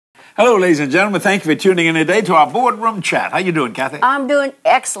Hello, ladies and gentlemen. Thank you for tuning in today to our boardroom chat. How you doing, Kathy? I'm doing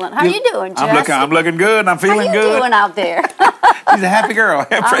excellent. How you doing, Jesse? I'm looking good. I'm feeling good. good. How you doing out there? She's a happy girl.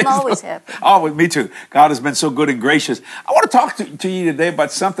 I'm always happy. Always, me too. God has been so good and gracious. I want to talk to you today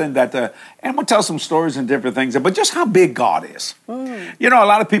about something that, and we'll tell some stories and different things, but just how big God is. You know, a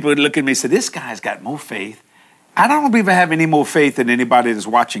lot of people look at me and say, this guy's got more faith. I don't believe I have any more faith than anybody that's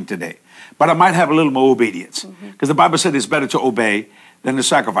watching today, but I might have a little more obedience because the Bible said it's better to obey than to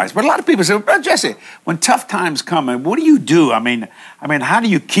sacrifice. But a lot of people say, well, Jesse, when tough times come, what do you do? I mean, how do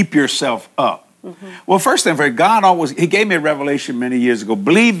you keep yourself up? Well, first thing, He gave me a revelation many years ago.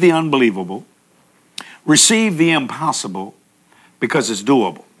 Believe the unbelievable, receive the impossible because it's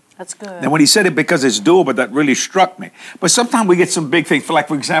doable. That's good. And when he said it because it's doable, that really struck me. But sometimes we get some big things.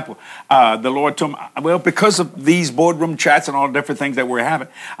 For example, the Lord told me, well, because of these boardroom chats and all the different things that we're having,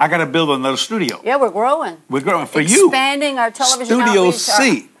 I got to build another studio. Yeah, we're growing. We're growing for Expanding our television Studio outreach.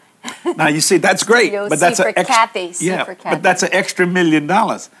 C. Now, you see, that's great. Studio but that's C for Kathy. But that's an extra $1 million.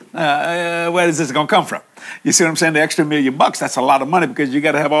 Where is this going to come from? You see what I'm saying? The extra $1 million, that's a lot of money because you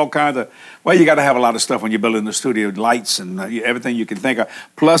got to have all kinds of, you got to have a lot of stuff when you're building the studio, lights and everything you can think of,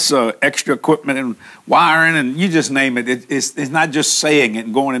 plus extra equipment and wiring and you just name it. It's not just saying it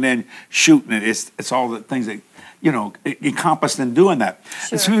and going in there and shooting it. It's all the things that, encompassed in doing that.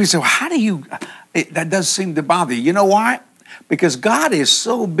 Sure. So you say, well, how do you, that does seem to bother you. You know why? Because God is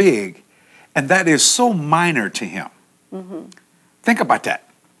so big and that is so minor to him. Think about that.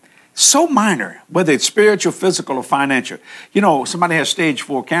 So minor, whether it's spiritual, physical, or financial. Somebody has stage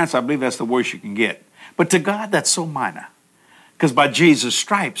 4 cancer. I believe that's the worst you can get. But to God, that's so minor. Because by Jesus'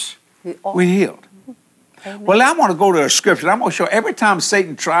 stripes, we're healed. Amen. Well, I want to go to a scripture. I'm going to show every time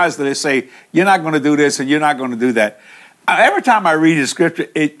Satan tries to say, you're not going to do this and you're not going to do that. Every time I read the scripture,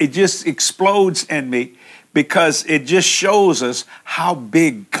 it just explodes in me because it just shows us how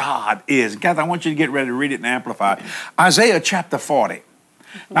big God is. Kathy, I want you to get ready to read it and amplify it. Isaiah chapter 40.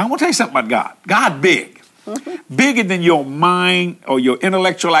 Now, I want to tell you something about God. God big. Bigger than your mind or your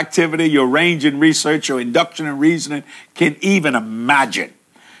intellectual activity, your range in research, your induction and reasoning can even imagine.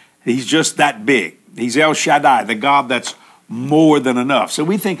 He's just that big. He's El Shaddai, the God that's more than enough. So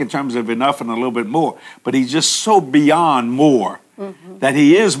we think in terms of enough and a little bit more, but he's just so beyond more that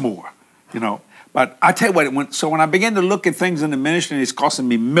he is more, But I tell you what, when I began to look at things in the ministry, and it's costing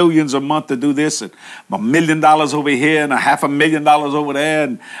me millions a month to do this, and $1 million over here, and $500,000 over there,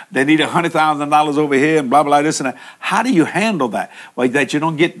 and they need $100,000 over here, and blah, blah, this and that. How do you handle that? Well, that you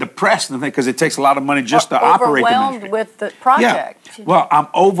don't get depressed and because it takes a lot of money just to operate the ministry. Overwhelmed with the project. Yeah. Well, I'm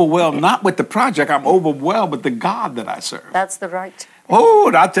overwhelmed, not with the project, I'm overwhelmed with the God that I serve. That's the right. Oh,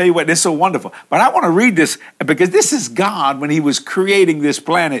 and I'll tell you what, this is so wonderful. But I want to read this because this is God when he was creating this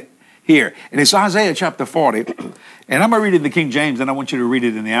planet here. And it's Isaiah chapter 40. And I'm going to read it in the King James, and I want you to read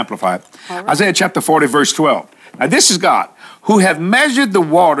it in the Amplified. Right. Isaiah chapter 40, verse 12. Now, this is God, who have measured the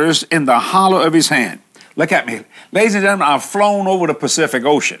waters in the hollow of his hand. Look at me. Ladies and gentlemen, I've flown over the Pacific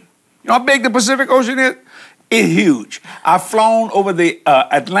Ocean. You know how big the Pacific Ocean is? It's huge. I've flown over the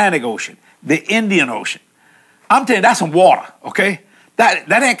Atlantic Ocean, the Indian Ocean. I'm telling you, that's some water, okay? That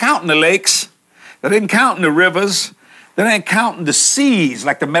ain't counting the lakes. That ain't counting the rivers. That ain't counting the seas,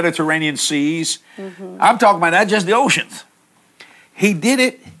 like the Mediterranean seas. I'm talking about not just the oceans. He did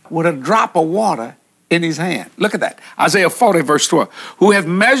it with a drop of water in his hand. Look at that. Isaiah 40, verse 12. Who have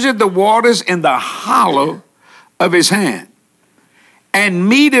measured the waters in the hollow of his hand and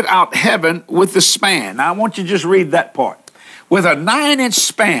meted out heaven with the span. Now, I want you to just read that part. With a 9-inch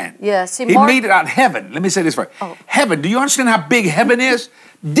span. Yes. He meted out heaven. Let me say this first. Heaven. Do you understand how big heaven is?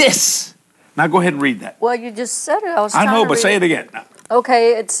 This. Now go ahead and read that. Well, you just said it. I know, but say it again.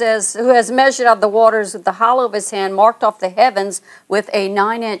 Okay, it says, who has measured out the waters with the hollow of his hand, marked off the heavens with a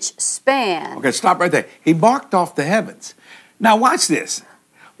 9-inch span. Okay, stop right there. He marked off the heavens. Now watch this.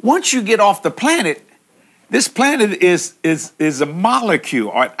 Once you get off the planet, this planet is a molecule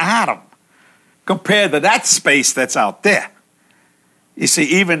or an atom compared to that space that's out there. You see,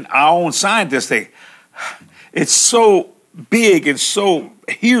 even our own scientists think it's so big and so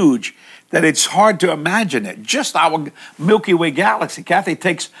huge that it's hard to imagine it. Just our Milky Way galaxy, Kathy,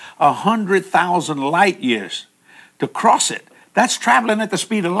 takes 100,000 light years to cross it. That's traveling at the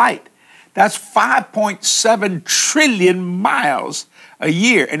speed of light. That's 5.7 trillion miles a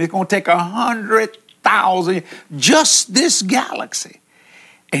year, and it's going to take 100,000, just this galaxy.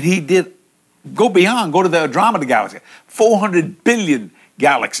 And he did go beyond, go to the Andromeda galaxy, 400 billion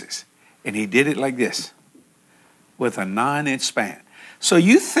galaxies. And he did it like this, with a 9-inch span. So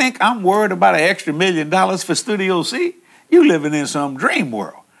you think I'm worried about an extra $1 million for Studio C? You living in some dream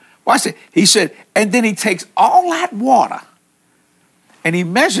world. Watch it. He said, and then he takes all that water And he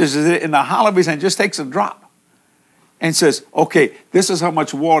measures it in the hollow of his hand, just takes a drop and says, okay, this is how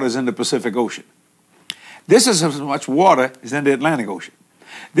much water is in the Pacific Ocean. This is how much water is in the Atlantic Ocean.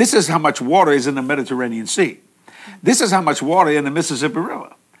 This is how much water is in the Mediterranean Sea. This is how much water in the Mississippi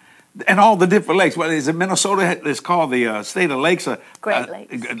River. And all the different lakes. Well, is it Minnesota? It's called the state of lakes. Great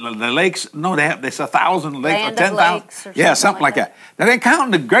Lakes. The lakes. No, there's 1,000 lakes or Land of 10,000. lakes or Yeah, something something like like that. Now they're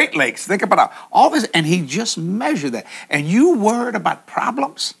counting the Great Lakes. Think about all this, and he just measured that. And you worried about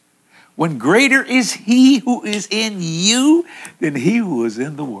problems when greater is He who is in you than he who is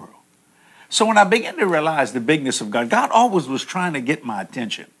in the world. So when I began to realize the bigness of God, God always was trying to get my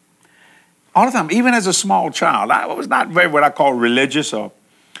attention. All the time, even as a small child, I was not very what I call religious or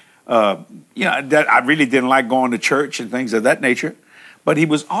that I really didn't like going to church and things of that nature. But he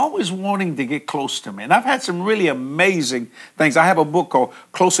was always wanting to get close to me. And I've had some really amazing things. I have a book called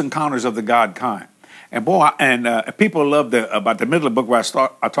Close Encounters of the God Kind. And boy, people love about the middle of the book where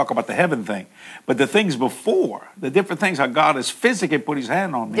I talk about the heaven thing. But the things before, the different things how God has physically put his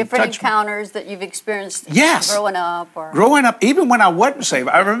hand on me. Different and touched encounters that you've experienced growing up. Growing up, even when I wasn't saved.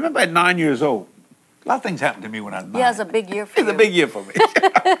 I remember at 9 years old, a lot of things happened to me when I was 9. Yeah, it's a big year for you. It's a big year for me.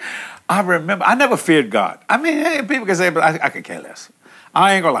 I remember, I never feared God. I mean, people can say, but I could care less.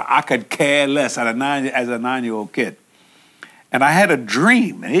 I ain't gonna lie, I could care less as a 9-year-old kid. And I had a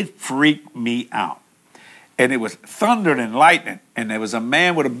dream, and it freaked me out. And it was thunder and lightning, and there was a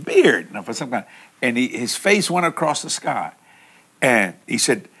man with a beard, for some kind, and his face went across the sky. And he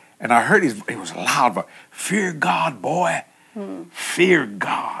said, and I heard it was loud, but fear God, boy, fear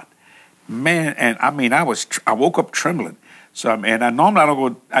God. Man, and I mean, I woke up trembling. So, and I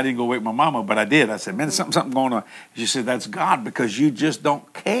normally I didn't go wake my mama, but I did. I said, man, something going on. She said, that's God, because you just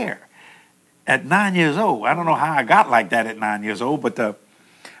don't care. At 9 years old, I don't know how I got like that at 9 years old, but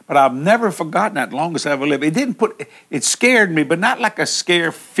I've never forgotten that longest I ever lived. It scared me, but not like a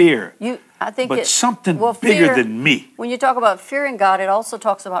scare fear. But something bigger than me. When you talk about fearing God, it also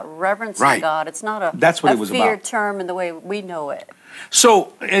talks about reverencing God. It's not That's what it was fear about. term in the way we know it.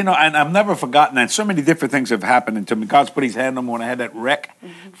 So, and I've never forgotten that. So many different things have happened to me. God's put his hand on me when I had that wreck,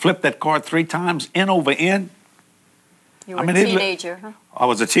 flipped that car 3 times, end over end. You were a teenager, huh? I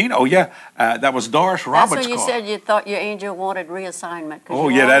was a teen. Oh, yeah. That was Doris Roberts' car. That's when you said you thought your angel wanted reassignment. Oh,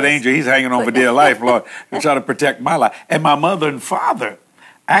 yeah, that angel, he's hanging on for dear life, Lord. He's trying to protect my life. And my mother and father,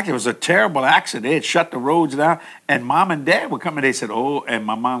 actually, it was a terrible accident. They had shut the roads down, and Mom and Dad were coming. They said, oh, and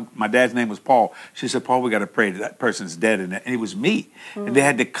my dad's name was Paul. She said, Paul, we got to pray that person's dead. And it was me. And they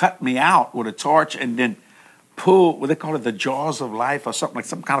had to cut me out with a torch and then pull, what they call it, the jaws of life or something, like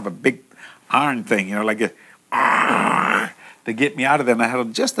some kind of a big iron thing, like this. To get me out of there, and I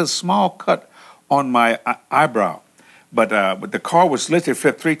had just a small cut on my eyebrow, but the car was literally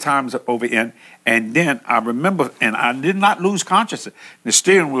flipped 3 times over end, and then I remember, and I did not lose consciousness. The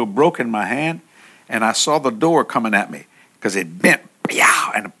steering wheel broke in my hand, and I saw the door coming at me because it bent,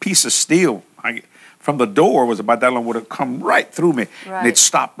 and a piece of steel from the door was about that long, would have come right through me, and it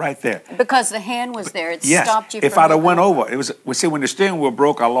stopped right there. Because the hand was there, it yes, stopped you. If I'd have went over, it was. See, when the steering wheel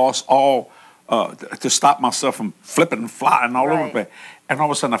broke, I lost all. To stop myself from flipping and flying all over the place. And all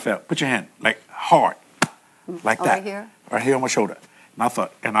of a sudden I felt, put your hand, like hard, like that. Right here? Right here on my shoulder. And I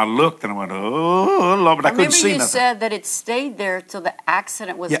thought, and I looked and I went, oh, Lord, but I couldn't see nothing. Remember you said that it stayed there till the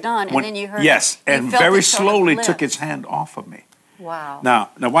accident was done, and then you heard and very slowly took its hand off of me. Wow.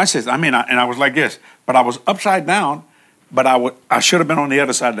 Now watch this. I mean, and I was like this, but I was upside down, but I should have been on the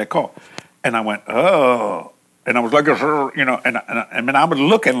other side of that car. And I went, oh. And I was like, and I was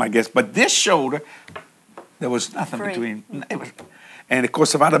looking like this, but this shoulder, there was nothing between. And of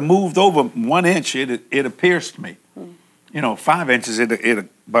course, if I'd have moved over 1 inch, it'd have pierced me. 5 inches, it'd have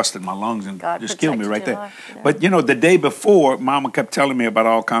busted my lungs and just killed me right there. Life, yeah. But the day before, Mama kept telling me about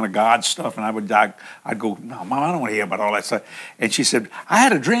all kind of God stuff, and I'd go, no, Mama, I don't want to hear about all that stuff. And she said, I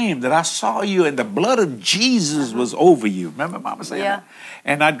had a dream that I saw you, and the blood of Jesus was over you. Remember Mama saying that?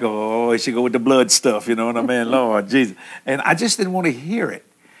 And I'd go, oh, she go with the blood stuff, you know what I mean? Lord Jesus. And I just didn't want to hear it.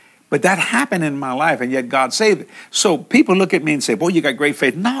 But that happened in my life, and yet God saved it. So people look at me and say, boy, you got great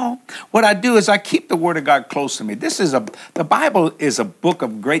faith. No, what I do is I keep the Word of God close to me. The Bible is a book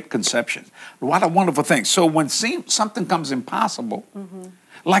of great conceptions. What a wonderful thing. So when something comes impossible,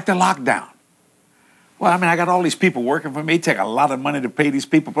 like the lockdown, well, I mean, I got all these people working for me. It take a lot of money to pay these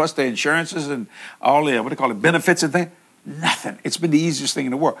people, plus their insurances and all the, benefits and things. Nothing. It's been the easiest thing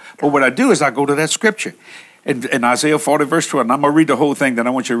in the world. But what I do is I go to that scripture. In Isaiah 40, verse 12, and I'm going to read the whole thing, then I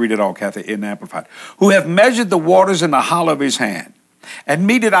want you to read it all, Kathy, in the Amplified. Who have measured the waters in the hollow of his hand, and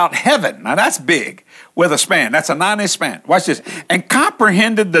meted out heaven, now that's big, with a span, that's a 9-inch span, watch this, and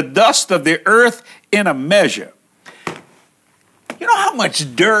comprehended the dust of the earth in a measure. You know how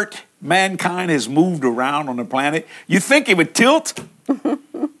much dirt mankind has moved around on the planet? You think it would tilt? You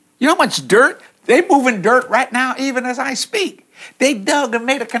know how much dirt? They're moving dirt right now, even as I speak. They dug and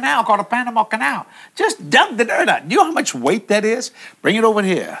made a canal called the Panama Canal. Just dug the dirt out. You know how much weight that is? Bring it over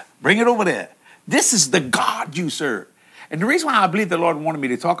here. Bring it over there. This is the God you serve. And the reason why I believe the Lord wanted me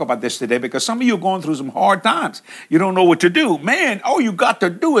to talk about this today, because some of you are going through some hard times. You don't know what to do. Man, all you got to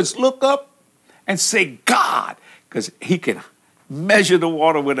do is look up and say, God, because he can measure the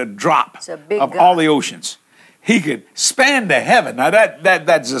water with a drop of God. All the oceans. He could span the heaven. Now,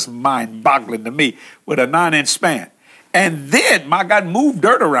 that's just mind-boggling to me with a 9-inch span. And then, my God, move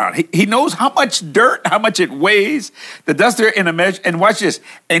dirt around. He knows how much dirt, how much it weighs, the dust there in a measure. And watch this.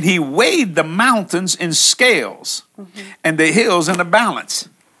 And he weighed the mountains in scales and the hills in a balance.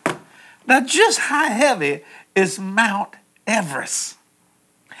 Now, just how heavy is Mount Everest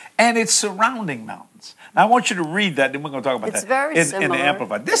and its surrounding mountains? Now, I want you to read that, and we're going to talk about It's that very in similar. the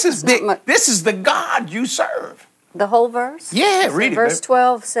Amplified. This is big. This is the God you serve. The whole verse? Yeah, So read it, Verse babe.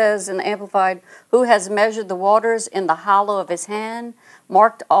 12 says in the Amplified, who has measured the waters in the hollow of his hand,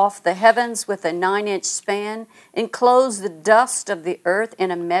 marked off the heavens with a 9-inch span, enclosed the dust of the earth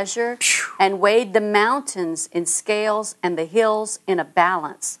in a measure, and weighed the mountains in scales and the hills in a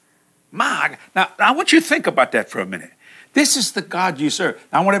balance. Now, I want you to think about that for a minute. This is the God you serve.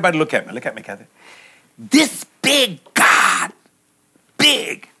 Now, I want everybody to look at me. Look at me, Kathy. This big God,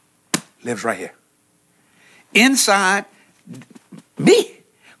 big, lives right here. Inside me,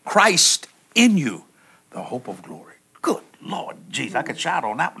 Christ in you, the hope of glory. Good Lord, Jesus, I could shout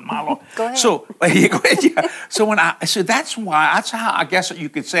on that one, my Lord. Go ahead. So, yeah, go ahead. Yeah. So that's how I guess you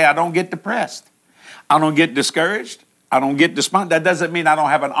could say I don't get depressed. I don't get discouraged. I don't get despondent. That doesn't mean I don't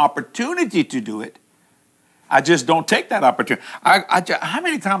have an opportunity to do it. I just don't take that opportunity. How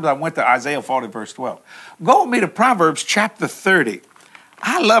many times I went to Isaiah 40, verse 12? Go with me to Proverbs chapter 30.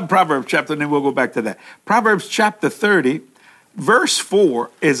 I love Proverbs chapter, and then we'll go back to that. Proverbs chapter 30, verse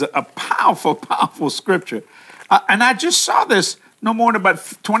 4 is a powerful, powerful scripture. And I just saw this no more than about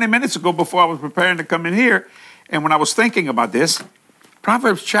 20 minutes ago before I was preparing to come in here. And when I was thinking about this,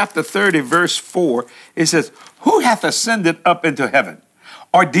 Proverbs chapter 30, verse 4, it says, who hath ascended up into heaven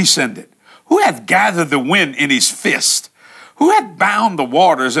or descended? Who hath gathered the wind in his fist? Who hath bound the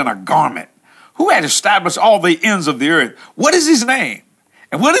waters in a garment? Who hath established all the ends of the earth? What is his name?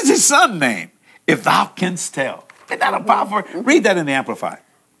 And what is his son's name? If thou canst tell. Isn't that a powerful? Read that in the Amplified.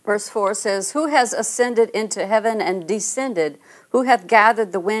 Verse 4 says, who has ascended into heaven and descended? Who hath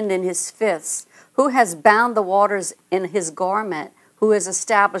gathered the wind in his fists? Who has bound the waters in his garment? Who has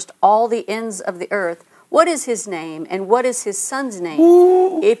established all the ends of the earth? What is his name, and what is his son's name?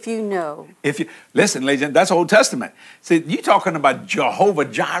 Ooh. If you know. Listen, ladies, that's Old Testament. See, you talking about Jehovah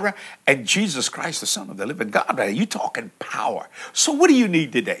Jireh and Jesus Christ, the Son of the living God. Right? You talking power. So what do you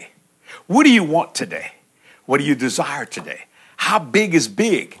need today? What do you want today? What do you desire today? How big is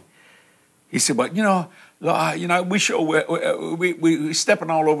big? He said, well, we show we stepping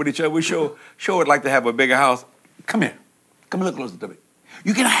all over each other. We sure would like to have a bigger house. Come here. Come a little closer to me.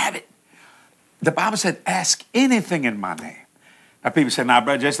 You can have it. The Bible said, ask anything in my name. Now people say,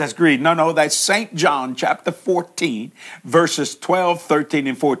 brother, that's greed. No, that's St. John chapter 14, verses 12, 13,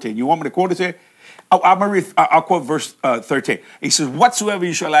 and 14. You want me to quote it here? I'll quote verse 13. He says, whatsoever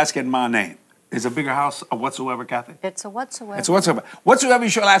you shall ask in my name. Is a bigger house a whatsoever, Kathy? It's a whatsoever. It's a whatsoever. Whatsoever you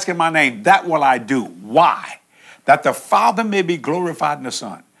shall ask in my name, that will I do. Why? That the Father may be glorified in the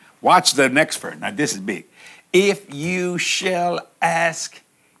Son. Watch the next verse. Now this is big. If you shall ask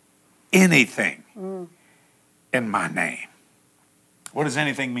anything in my name. What does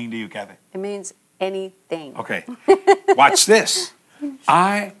anything mean to you, Kathy? It means anything. Okay. Watch this.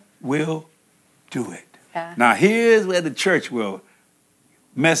 I will do it. Now, here's where the church will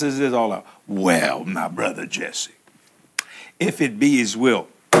messes this all up. Well, now, Brother Jesse, if it be his will.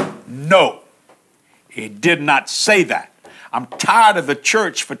 No, he did not say that. I'm tired of the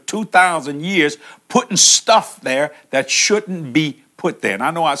church for 2,000 years putting stuff there that shouldn't be put there. And I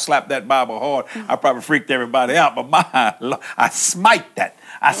know I slapped that Bible hard. I probably freaked everybody out, but my Lord, I smite that.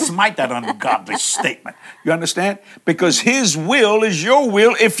 I smite that ungodly statement. You understand? Because his will is your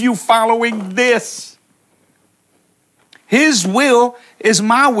will if you following this. His will is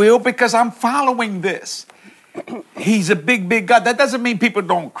my will because I'm following this. He's a big, big God. That doesn't mean people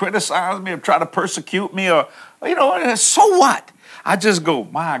don't criticize me or try to persecute me or, so what? I just go,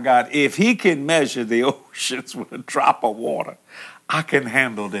 my God, if he can measure the oceans with a drop of water, I can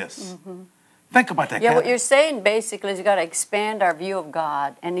handle this. Mm-hmm. Think about that. Yeah, what you're saying basically is you got to expand our view of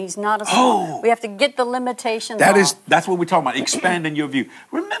God, and he's not a we have to get the limitations off. That's what we're talking about, expanding your view.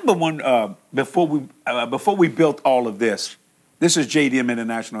 Remember when before we built all of this, This is JDM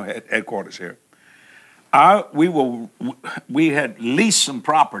International headquarters here. We had leased some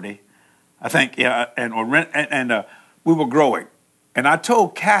property, I think, yeah, or rent, and we were growing. And I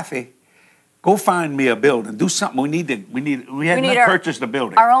told Kathy, go find me a building. Do something. We had not purchased the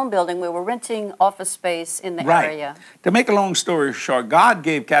building. Our own building. We were renting office space in the area. To make a long story short, God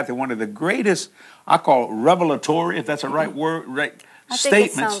gave Kathy one of the greatest, I call it revelatory, if that's a right word, I statements. think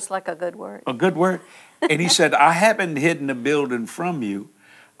it sounds like a good word. A good word. And he said, I haven't hidden the building from you.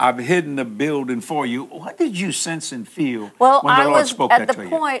 I've hidden the building for you. What did you sense and feel when the Lord spoke that to you? At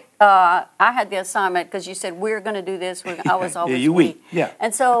the point, I had the assignment because you said, we're going to do this. I was always weak. Yeah.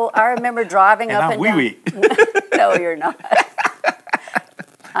 And so I remember driving up and down. Weak. No, you're not.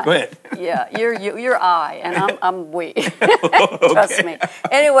 Go ahead. Yeah, you're I, and I'm we. Trust me.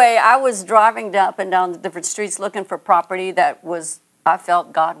 Anyway, I was driving up and down the different streets looking for property that I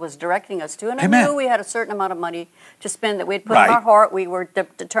felt God was directing us to. And Amen. I knew we had a certain amount of money to spend that we'd put in our heart. We were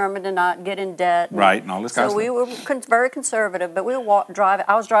determined to not get in debt. And all this kind of stuff. So we were very conservative, but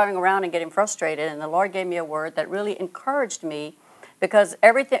I was driving around and getting frustrated, and the Lord gave me a word that really encouraged me because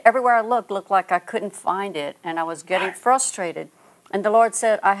everywhere I looked like I couldn't find it, and I was getting frustrated. And the Lord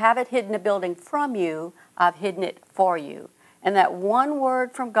said, I haven't hidden the building from you, I've hidden it for you. And that one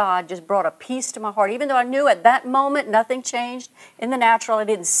word from God just brought a peace to my heart. Even though I knew at that moment nothing changed in the natural, I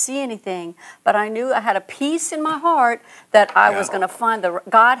didn't see anything, but I knew I had a peace in my heart that I was going to find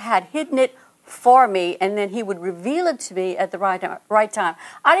God had hidden it for me, and then He would reveal it to me at the right time.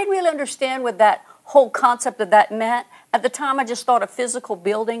 I didn't really understand what that whole concept of that meant. At the time, I just thought a physical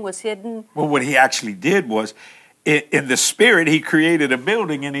building was hidden. Well, what He actually did was, in the spirit, He created a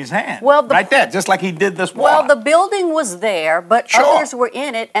building in His hand. Just like He did this water. Well, the building was there, but others were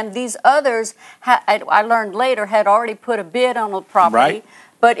in it, and these others, I learned later, had already put a bid on the property,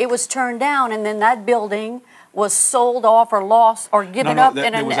 but it was turned down, and then that building was sold off or lost or given up.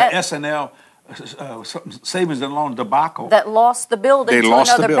 There was an S&L, Savings and Loan debacle. That lost the building to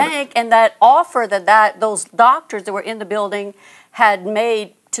another bank, and that offer that those doctors that were in the building had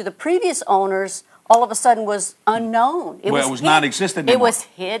made to the previous owners all of a sudden was unknown. It was non-existent anymore. It was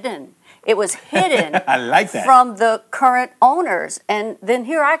hidden. It was hidden I like that. From the current owners. And then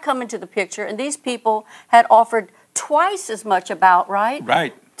here I come into the picture, and these people had offered twice as much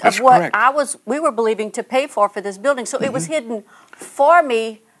Right. That's of what correct. We were believing to pay for this building. So it was hidden for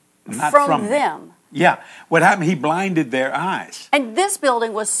me from them. Yeah. What happened, He blinded their eyes. And this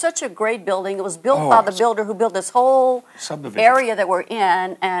building was such a great building. It was built by the builder who built this whole area that we're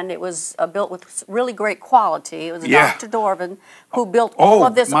in, and it was built with really great quality. It was Dr. Dorvan who built all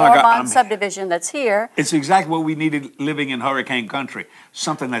of this Ormond subdivision that's here. It's exactly what we needed living in hurricane country.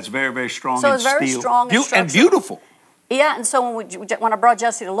 Something that's very, very strong so and it's very steel. Strong and beautiful. Yeah, and so when I brought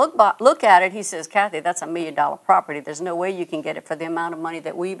Jesse to look at it, he says, Kathy, that's $1 million property. There's no way you can get it for the amount of money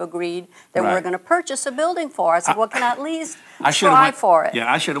that we've agreed that we're going to purchase a building for. I said, well, can I at least try for it?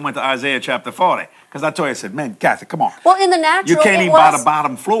 Yeah, I should have went to Isaiah chapter 40, because I told you, I said, man, Kathy, come on. Well, in the natural, you can't even buy the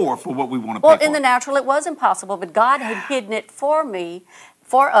bottom floor for what we want to pay for. Well, in the natural, it was impossible, but God had hidden it for me,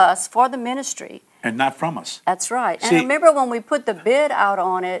 for us, for the ministry. And not from us. That's right. And I remember when we put the bid out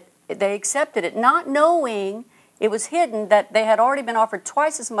on it, they accepted it, not knowing it was hidden that they had already been offered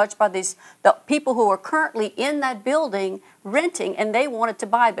twice as much by the people who were currently in that building renting, and they wanted to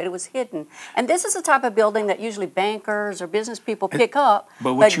buy, but it was hidden. And this is the type of building that usually bankers or business people pick up.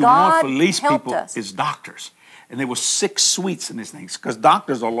 But what you want for lease people is doctors. And there were 6 suites in these things, because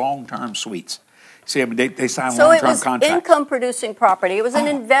doctors are long-term suites. See, I mean, they sign long-term contracts. So it was income-producing property. It was an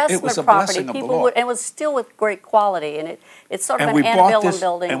investment property. And it was still with great quality, and it's sort of an antebellum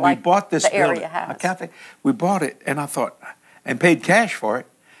building like the area has. Kathy, we bought it, and I thought, and paid cash for it,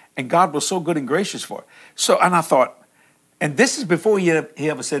 and God was so good and gracious for it. So, and I thought, and this is before he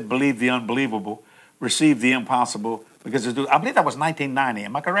ever said, believe the unbelievable, receive the impossible, because I believe that was 1990.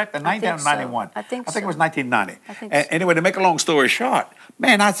 Am I correct? 1991. I think it was 1990. I think so. Anyway, to make a long story short,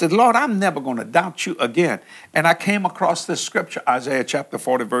 man, I said, Lord, I'm never going to doubt you again. And I came across this scripture, Isaiah chapter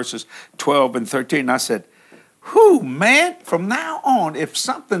 40, verses 12 and 13. And I said, whew, man, from now on, if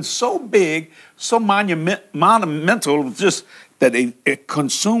something so big, so monumental, just that it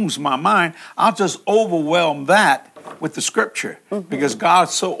consumes my mind, I'll just overwhelm that with the scripture, because God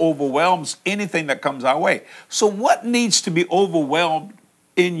so overwhelms anything that comes our way. So what needs to be overwhelmed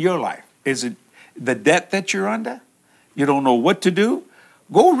in your life? Is it the debt that you're under? You don't know what to do?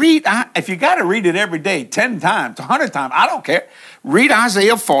 Go read. If you got to read it every day, 10 times, 100 times, I don't care. Read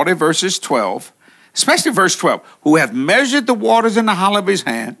Isaiah 40, verses 12 especially verse 12, who hath measured the waters in the hollow of his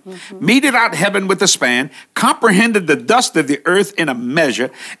hand, meted out heaven with a span, comprehended the dust of the earth in a measure,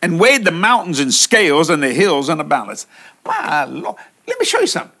 and weighed the mountains in scales and the hills in a balance. My Lord, let me show you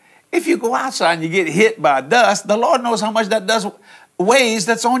something. If you go outside and you get hit by dust, the Lord knows how much that dust weighs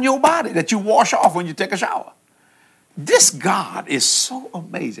that's on your body that you wash off when you take a shower. This God is so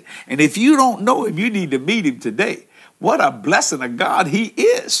amazing. And if you don't know him, you need to meet him today. What a blessing of God he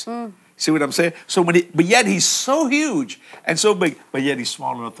is. See what I'm saying? So but yet he's so huge and so big, but yet he's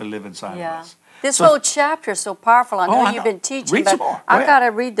small enough to live inside of us. This whole chapter is so powerful. I know you've been teaching, read some more. I got to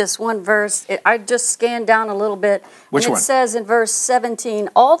read this one verse. I just scanned down a little bit. Which and it says in verse 17,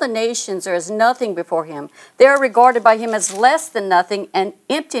 all the nations are as nothing before him. They are regarded by him as less than nothing, and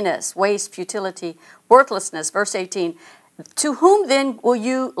emptiness, waste, futility, worthlessness. Verse 18, to whom then will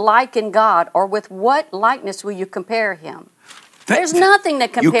you liken God, or with what likeness will you compare him? There's nothing to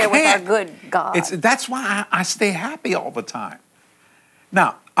compare with our good God. That's why I stay happy all the time.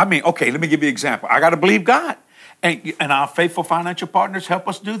 Now, I mean, okay, let me give you an example. I got to believe God. And our faithful financial partners help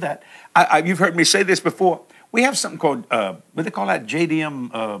us do that. You've heard me say this before. We have something called, what do they call that?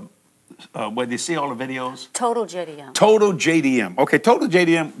 JDM, where they see all the videos? Total JDM. Total JDM. Okay, Total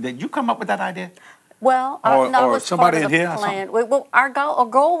JDM. Did you come up with that idea? Well, or somebody in here? Plan. Well, our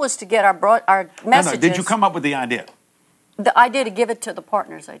goal was to get our messages. No, did you come up with the idea? The idea to give it to the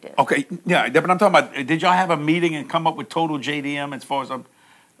partners, I did. Okay, yeah, but I'm talking about, did y'all have a meeting and come up with Total JDM as far as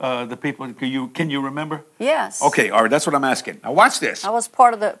the people? Can you remember? Yes. Okay, all right, that's what I'm asking. Now watch this. I was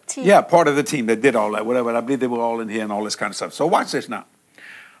part of the team. Yeah, part of the team that did all that, whatever. I believe they were all in here and all this kind of stuff. So watch this now.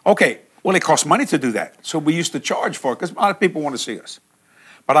 Okay, well, it costs money to do that. So we used to charge for it because a lot of people want to see us.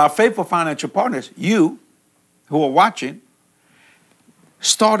 But our faithful financial partners, you who are watching,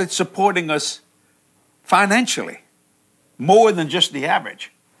 started supporting us financially more than just the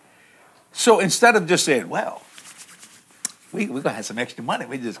average. So instead of just saying, well, we're going to have some extra money,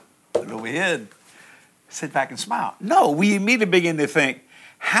 we just put it over here and sit back and smile. No, we immediately begin to think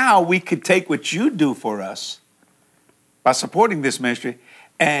how we could take what you do for us by supporting this ministry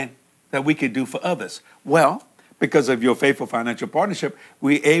and that we could do for others. Well, because of your faithful financial partnership,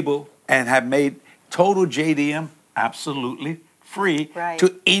 we're able and have made Total JDM absolutely free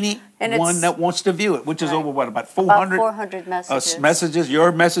to anyone that wants to view it, which is over what, about 400? About 400 messages. Messages,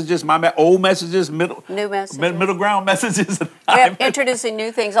 your messages, my old messages, new messages, middle ground messages. We're introducing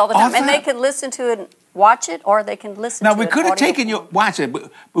new things all the time, and they can listen to it and watch it, or they can listen to it. Now, we could have taken watch it, but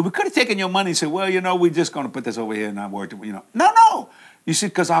we could have taken your money and said, well, you know, we're just going to put this over here and not worry, you know. No. You see,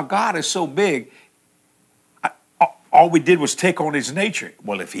 because our God is so big, all we did was take on his nature.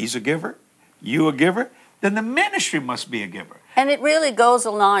 Well, if he's a giver, you a giver, then the ministry must be a giver. And it really goes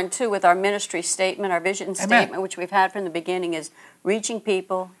along, too, with our ministry statement, our vision statement, which we've had from the beginning, is reaching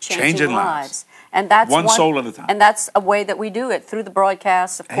people, changing lives. And that's one soul at a time. And that's a way that we do it, through the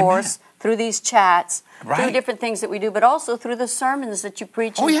broadcasts, of course, through these chats, through different things that we do, but also through the sermons that you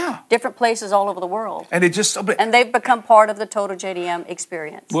preach in different places all over the world. And and they've become part of the Total JDM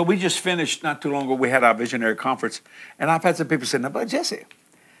experience. Well, we just finished not too long ago. We had our visionary conference, and I've had some people say, "Now, but Jesse,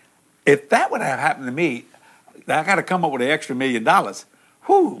 if that would have happened to me, I got to come up with an extra $1 million.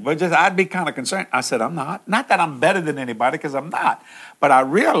 Whew, but I'd be kind of concerned." I said, I'm not. Not that I'm better than anybody, because I'm not. But I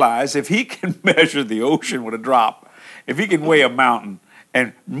realize if he can measure the ocean with a drop, if he can weigh a mountain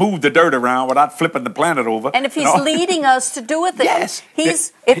and move the dirt around without flipping the planet over. And if he's leading us to do it,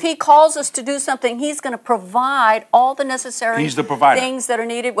 if he calls us to do something, he's going to provide all the necessary things that are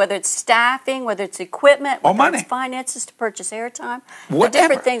needed, whether it's staffing, whether it's equipment, whether it's finances to purchase airtime,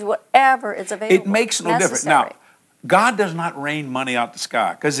 different things, whatever is available. It makes no difference. Now, God does not rain money out the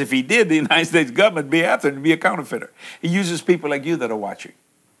sky, because if he did, the United States government would be after him to be a counterfeiter. He uses people like you that are watching,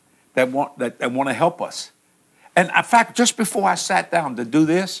 that want to help us. And in fact, just before I sat down to do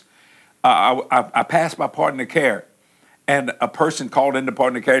this, I passed by Partner Care, and a person called into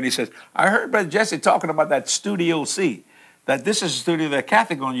Partner Care, and he says, I heard Brother Jesse talking about that Studio C, that this is a studio that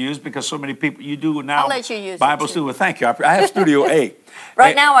Kathy going to use because so many people, you do now. I'll let you use Bible it, studio. Thank you. I have Studio A.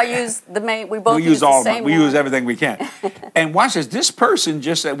 Right now I use the main, we both use the same one. We use everything we can. And watch this. This person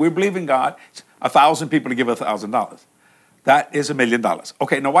just said, we believe in God, 1,000 people to give $1,000. That is $1 million.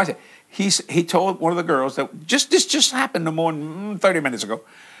 Okay, now watch it. He told one of the girls that this just happened no more than 30 minutes ago.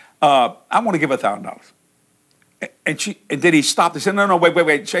 I want to give $1,000. And then he stopped and said, no,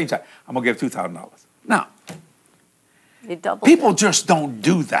 wait, change that. I'm going to give $2,000. Now, people just don't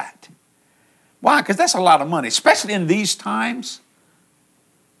do that. Why? Because that's a lot of money, especially in these times.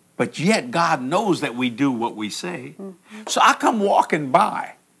 But yet God knows that we do what we say. Mm-hmm. So I come walking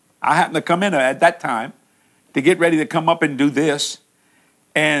by. I happen to come in at that time to get ready to come up and do this.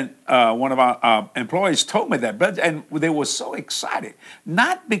 And one of our employees told me that, and they were so excited,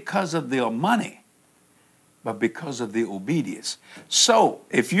 not because of their money, but because of the obedience. So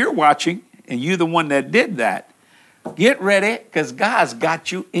if you're watching and you're the one that did that, get ready, because God's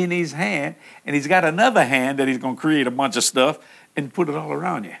got you in his hand, and he's got another hand that he's going to create a bunch of stuff and put it all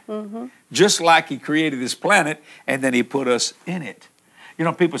around you. Mm-hmm. Just like he created this planet, and then he put us in it. You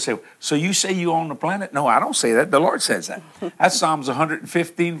know, people say, so you say you own the planet? No, I don't say that. The Lord says that. That's Psalms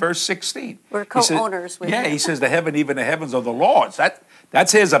 115, verse 16. We're co-owners with him. He says the heaven, even the heavens are the Lord's.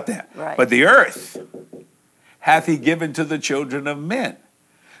 That's his up there. Right. But the earth hath he given to the children of men.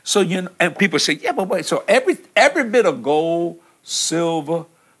 So, and people say, yeah, but wait, so every bit of gold, silver,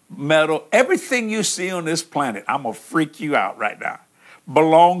 metal, everything you see on this planet, I'm going to freak you out right now,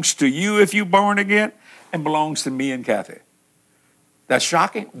 belongs to you if you're born again, and belongs to me and Kathy. That's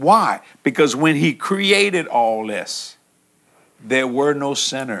shocking. Why? Because when he created all this, there were no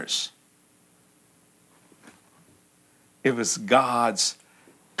sinners. It was God's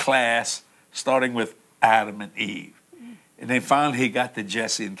class, starting with Adam and Eve. And then finally he got to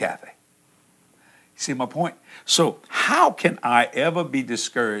Jesse and Kathy. See my point? So how can I ever be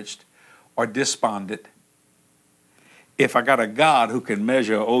discouraged or despondent if I got a God who can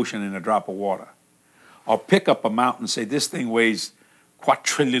measure an ocean in a drop of water? Or pick up a mountain and say, this thing weighs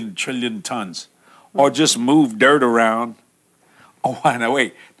quadrillion tons. Or just move dirt around. Oh, no,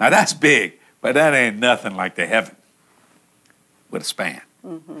 wait. Now that's big, but that ain't nothing like the heaven with a span.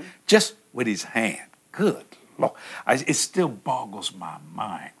 Mm-hmm. Just with his hand. Good Lord. It still boggles my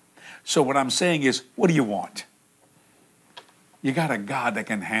mind. So what I'm saying is, what do you want? You got a God that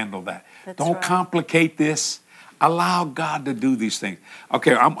can handle that. Don't complicate this. Allow God to do these things.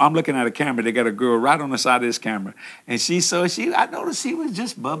 Okay, I'm looking at a camera. They got a girl right on the side of this camera. And I noticed she was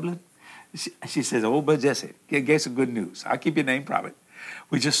just bubbling. She says, oh, but Jesse, get some good news. I'll keep your name private.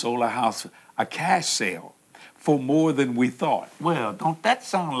 We just sold our house, a cash sale, for more than we thought. Well, don't that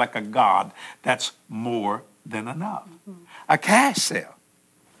sound like a God that's more than enough? Mm-hmm. A cash sale.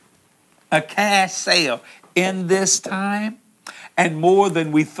 A cash sale in this time, and more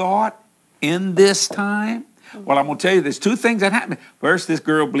than we thought in this time. Mm-hmm. Well, I'm going to tell you, there's two things that happen. First, this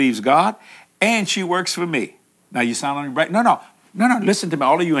girl believes God, and she works for me. Now, you sound on right. No, listen to me,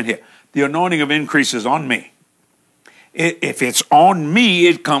 all of you in here. The anointing of increase is on me. If it's on me,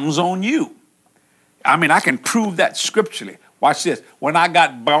 it comes on you. I mean, I can prove that scripturally. Watch this. When I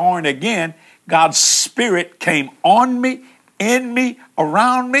got born again, God's Spirit came on me, in me,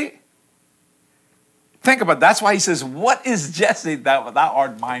 around me. Think about it. That's why he says, what is Jesse that thou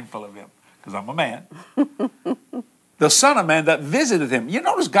art mindful of him? Because I'm a man. The Son of Man that visited him. You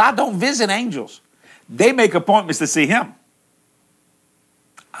notice God don't visit angels. They make appointments to see him.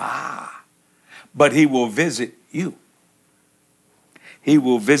 But he will visit you. He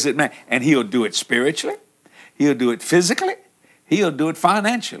will visit man. And he'll do it spiritually. He'll do it physically. He'll do it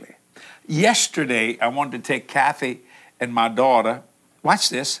financially. Yesterday, I wanted to take Kathy and my daughter, watch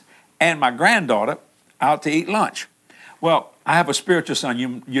this, and my granddaughter out to eat lunch. Well, I have a spiritual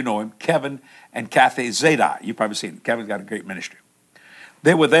son, you know him, Kevin and Kathy Zadai. You've probably seen him. Kevin's got a great ministry.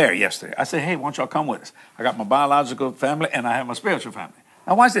 They were there yesterday. I said, hey, why don't y'all come with us? I got my biological family and I have my spiritual family.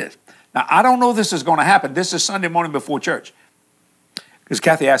 Now, watch this. Now, I don't know this is going to happen. This is Sunday morning before church. Because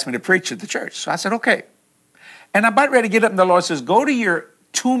Kathy asked me to preach at the church. So I said, okay. And I'm about ready to get up, and the Lord says, go to your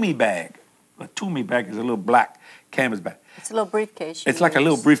Toomey bag. A Toomey bag is a little black canvas bag. It's a little briefcase. It's like a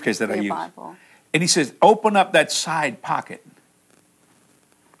little briefcase that I use. Bible. And he says, open up that side pocket.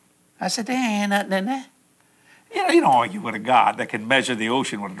 I said, there ain't nothing in there. You don't argue with a God that can measure the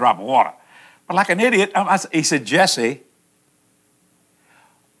ocean with a drop of water. But like an idiot, he said, Jesse,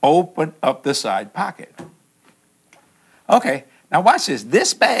 open up the side pocket. Okay, now watch this.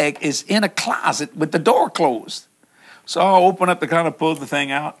 This bag is in a closet with the door closed. So I'll open up pull the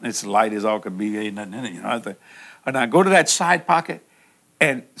thing out, and it's light as all could be, ain't nothing in it, And I go to that side pocket,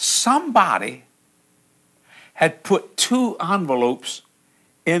 and somebody had put 2 envelopes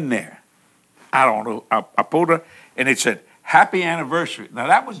in there. I don't know. I pulled it, and it said, happy anniversary. Now,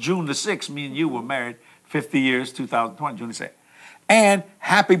 that was June the 6th. Me and you were married 50 years, 2020, June the 6th. And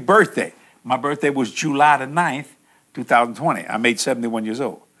happy birthday. My birthday was July the 9th, 2020. I made 71 years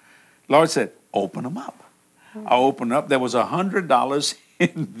old. Lord said, open them up. I opened up. There was $100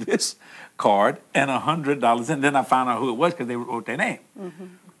 in this card and $100. And then I found out who it was because they wrote their name.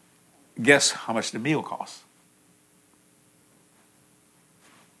 Mm-hmm. Guess how much the meal cost?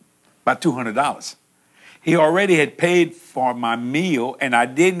 About $200. He already had paid for my meal, and I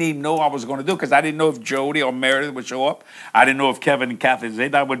didn't even know I was going to do it because I didn't know if Jody or Meredith would show up. I didn't know if Kevin and Kathy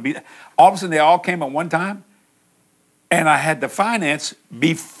Zadai would be. All of a sudden, they all came at one time. And I had the finance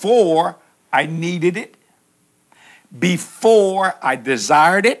before I needed it, before I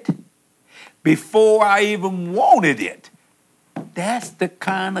desired it, before I even wanted it. That's the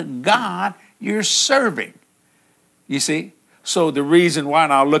kind of God you're serving. You see? So the reason why,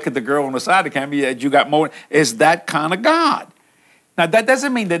 and I'll look at the girl on the side of the camera, you got more, is that kind of God. Now, that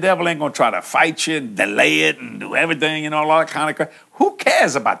doesn't mean the devil ain't going to try to fight you and delay it and do everything, all that kind of crap. Who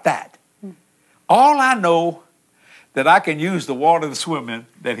cares about that? All I know that I can use the water to swim in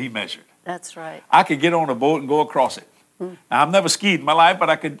that he measured. That's right. I could get on a boat and go across it. Now, I've never skied in my life, but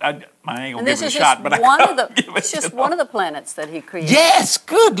I ain't going to give it a shot. But it's just one of the planets that he created. Yes,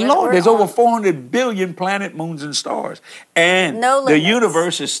 good Lord. There's over 400 billion planet, moons, and stars. And the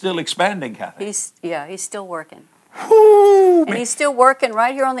universe is still expanding, Kathy. He's still working. Woo, and he's still working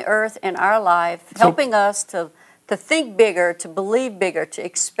right here on the earth in our life, helping us to think bigger, to believe bigger, to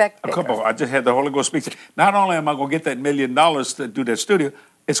expect bigger. I just had the Holy Ghost speak. Not only am I going to get that $1 million to do that studio,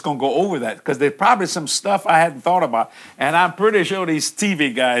 it's going to go over that because there's probably some stuff I hadn't thought about. And I'm pretty sure these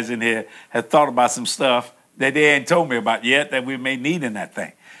TV guys in here have thought about some stuff that they ain't told me about yet that we may need in that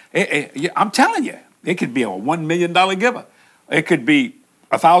thing. I'm telling you, it could be a $1 million giver. It could be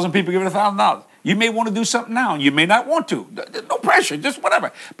 1,000 people giving $1,000. You may want to do something now, and you may not want to. There's no pressure, just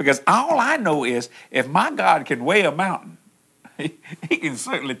whatever. Because all I know is if my God can weigh a mountain, he can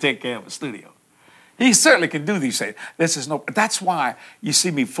certainly take care of a studio. He certainly can do these things. That's why you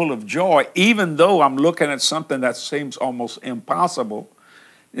see me full of joy, even though I'm looking at something that seems almost impossible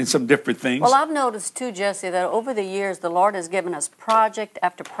in some different things. Well, I've noticed too, Jesse, that over the years, the Lord has given us project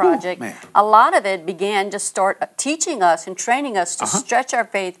after project. A lot of it began to start teaching us and training us to stretch our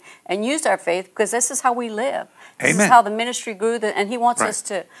faith and use our faith because this is how we live. This is how the ministry grew, and He wants us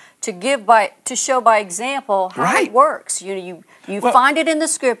to give to show by example how it works. You find it in the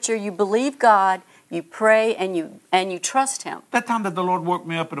Scripture. You believe God. You pray and you trust Him. That time that the Lord woke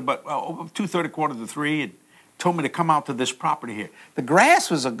me up at about 2:30, 2:45, and told me to come out to this property here. The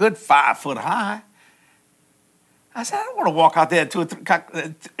grass was a good 5 foot high. I said, I don't want to walk out there at 2 or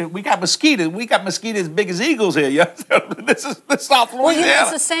 3. We got mosquitoes. We got mosquitoes as big as eagles here. This is South Louisiana. Well,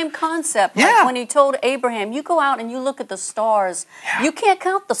 it's the same concept. Like when He told Abraham, you go out and you look at the stars. You can't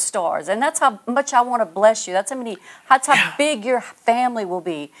count the stars. And that's how much I want to bless you. That's how big your family will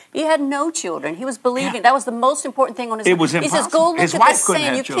be. He had no children. He was believing. That was the most important thing on his life. It was impossible. He says, go look his at wife the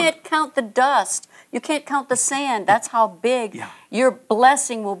sand. You can't count the dust. You can't count the sand. That's how big your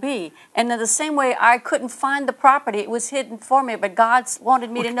blessing will be. And in the same way, I couldn't find the property. It was hidden for me. But God wanted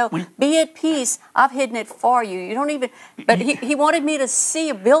me to know, be at peace. I've hidden it for you. You don't even... But he wanted me to see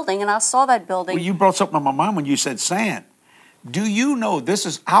a building, and I saw that building. Well, you brought something on my mind when you said sand. Do you know, this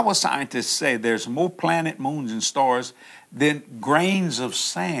is our scientists say there's more planet, moons, and stars than grains of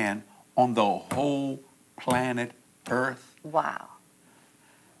sand on the whole planet Earth? Wow.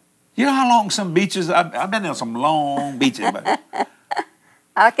 You know how long some beaches, I've been on some long beaches, but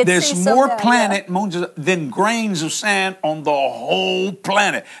there's more planet moons than grains of sand on the whole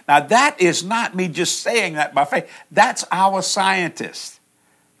planet. Now, that is not me just saying that by faith. That's our scientists,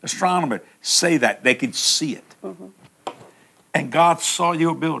 astronomers, say that. They can see it. And God saw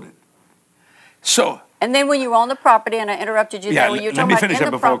your building. So. And then when you were on the property, and I interrupted you there, when you were talking about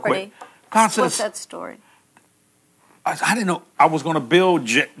in the property, God says, what's that story? I didn't know I was going to build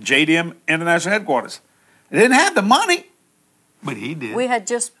JDM International Headquarters. I didn't have the money, but He did. We had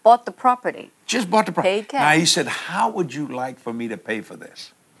just bought the property. Just bought the property. Paid cash. Now He said, how would you like for me to pay for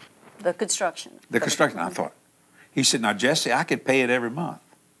this? The construction. The construction, I thought. He said, now, Jesse, I could pay it every month.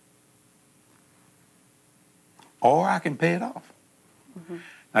 Or I can pay it off.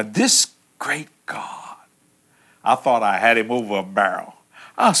 Now, this great God, I thought I had Him over a barrel.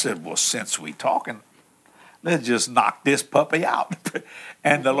 I said, well, since we talking, let's just knock this puppy out.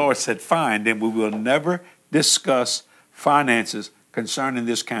 And the Lord said, fine, then we will never discuss finances concerning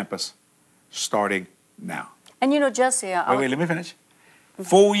this campus starting now. And you know, Jesse... Wait, let me finish.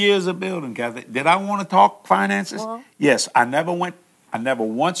 4 years of building, Kathy. Did I want to talk finances? Well, yes, I never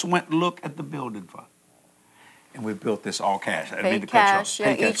once went to look at the building for. And we built this all cash. Paid cash,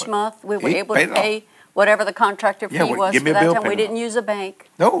 each month. We were able to pay whatever the contractor fee was for that time. We didn't use a bank.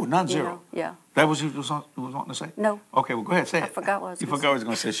 No, non-zero. Yeah. That was what you was wanting to say? No. Okay, well, go ahead, say it. I forgot what I was You forgot what I was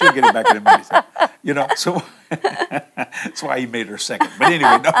going to say. She'll get it back in a minute. So that's why He made her second. But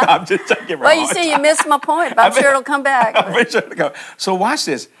anyway, no, I'm just talking about. Well, you see, you missed my point. But I'm sure it'll come back. I'm sure it'll come. So watch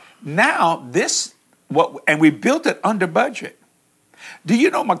this. Now, and we built it under budget. Do you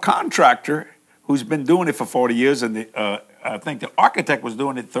know my contractor, who's been doing it for 40 years, and I think the architect was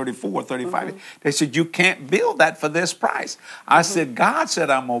doing it 34, 35. They said, you can't build that for this price. I said, God said,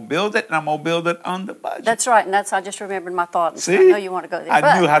 I'm going to build it, and I'm going to build it under budget. That's right, and I just remembered my thought. See? I know you want to go there. I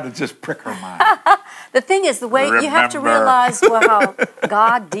but knew how to just prick her mind. the thing is, the way you have to Remember. realize how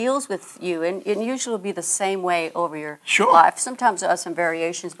God deals with you, and it usually will be the same way over your Sure. life. Sometimes there are some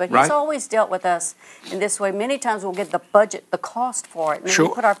variations, but Right. He's always dealt with us in this way. Many times we'll get the budget, the cost for it, and then Sure.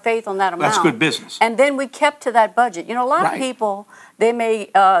 we put our faith on that amount. That's good business. And then we kept to that budget. You know, a lot Right. of people, they may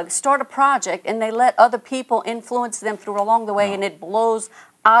start a project and they let other people influence them through along the way, and it blows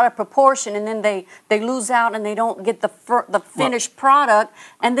out of proportion, and then they lose out and they don't get the finished product,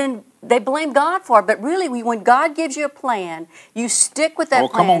 and then they blame God for it. But really, when God gives you a plan, you stick with that Oh,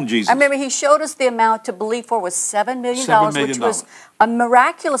 plan. come on, Jesus. I remember He showed us the amount to believe for was $7 million, $7 million. which was a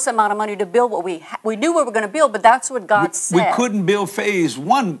miraculous amount of money to build what we knew we were going to build, but that's what God said. We couldn't build phase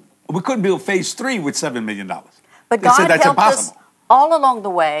 1. We couldn't build phase 3 with $7 million. But They God said that's helped impossible. us all along the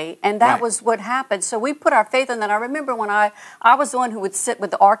way, and that Right. was what happened. So we put our faith in that. I remember when I was the one who would sit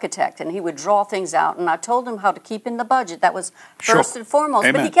with the architect, and he would draw things out, and I told him how to keep in the budget. That was Sure. first and foremost. But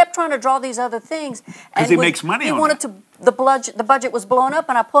Amen. he kept trying to draw these other things. And he when makes money he on wanted that. to. The budget was blown up,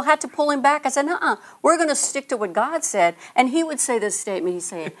 and I had to pull him back. I said, we're going to stick to what God said. And he would say this statement.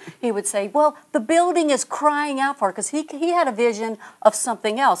 He would say, well, the building is crying out for it, because he had a vision of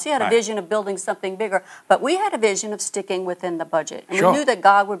something else. He had a Right. vision of building something bigger. But we had a vision of sticking within the budget. And Sure. we knew that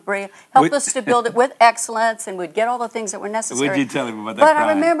God would help We- us to build it with excellence, and we'd get all the things that were necessary. What'd you tell him about that But crying?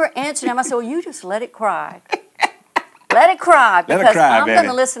 I remember answering him. I said, well, you just let it cry. Let it cry, Let it because cry, I'm baby. going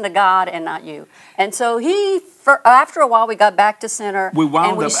to listen to God and not you. And so after a while, we got back to center, We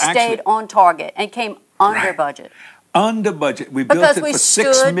wound and we up stayed actually- on target and came under Right. budget. Under budget. We built Because it we for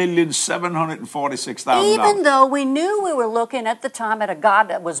stood- $6,746,000. Even though we knew we were looking at the time at a God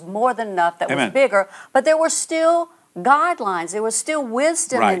that was more than enough, that Amen. was bigger, but there were still guidelines. There was still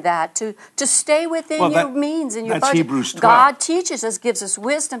wisdom in Right. that to stay within Well, your that- means and your that's budget. Hebrews 12. God teaches us, gives us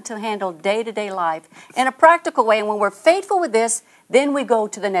wisdom to handle day-to-day life in a practical way. And when we're faithful with this, then we go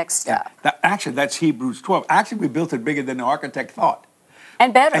to the next step. Actually, that's Hebrews 12. Actually, we built it bigger than the architect thought.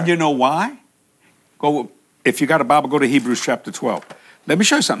 And better. And you know why? If you got a Bible, go to Hebrews chapter 12. Let me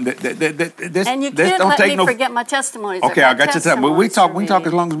show you something. And you can't let me forget my testimonies. Okay, I got your time. We testimonies talk. for We talk me.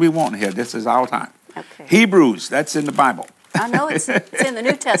 as long as we want here. This is our time. Okay. Hebrews. That's in the Bible. I know it's in the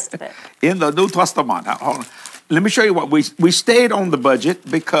New Testament. In the New Testament. Now, hold on. Let me show you what we stayed on the budget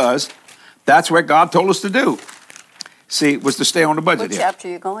because that's what God told us to do. See, was to stay on the budget What here. chapter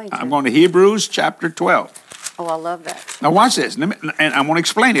are you going to? I'm going to Hebrews chapter 12. Oh, I love that. Now watch this. And I want to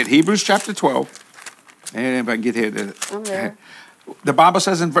explain it. Hebrews chapter 12. And if I can get here. I'm there. The Bible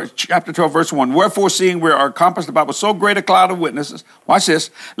says in chapter 12, verse 1, wherefore, seeing we are encompassed about with so great a cloud of witnesses, watch this,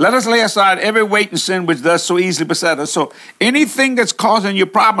 let us lay aside every weight and sin which does so easily beset us. So anything that's causing you a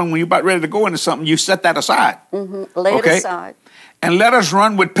problem when you're about ready to go into something, you set that aside. Lay it aside. And let us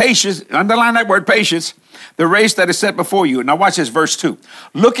run with patience, underline that word patience, the race that is set before you. Now watch this, verse 2.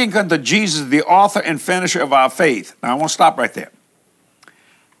 Looking unto Jesus, the author and finisher of our faith. Now I want to stop right there.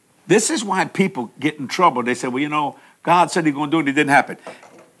 This is why people get in trouble. They say, well, you know, God said he's going to do it. It didn't happen.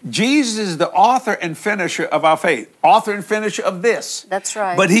 Jesus is the author and finisher of our faith. Author and finisher of this. That's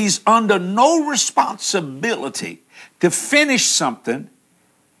right. But he's under no responsibility to finish something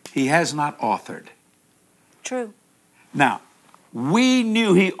he has not authored. True. Now, we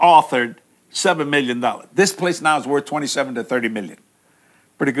knew he authored $7 million. This place now is worth 27 to 30 million.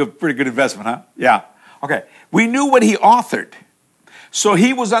 Pretty good investment, huh? Yeah. Okay. We knew what he authored. So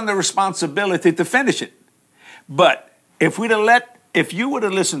he was under responsibility to finish it. But if you would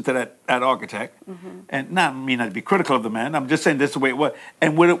have listened to that architect, and not mean I'd be critical of the man, I'm just saying this is the way it was,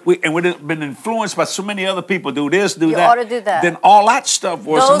 and would have been influenced by so many other people, do this, do You that, ought to do that. then all that stuff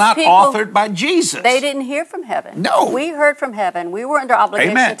was Those not people, authored by Jesus. They didn't hear from heaven. No. We heard from heaven. We were under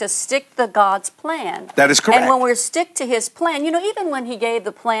obligation Amen. to stick to God's plan. That is correct. And when we stick to his plan, you know, even when he gave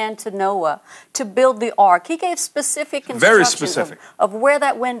the plan to Noah to build the ark, he gave specific Very instructions specific. of where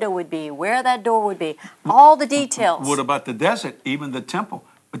that window would be, where that door would be, all the details. What about the desert, even the temple,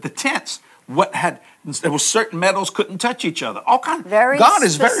 with the tents? There were certain metals couldn't touch each other. All kind. Very God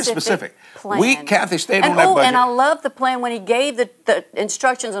is very specific. plan. We, Kathy, stayed and, on that budget. And I love the plan when he gave the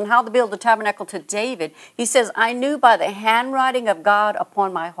instructions on how to build the tabernacle to David. He says, I knew by the handwriting of God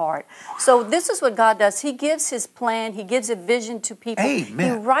upon my heart. So this is what God does. He gives his plan. He gives a vision to people.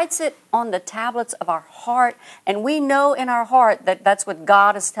 Amen. He writes it on the tablets of our heart. And we know in our heart that that's what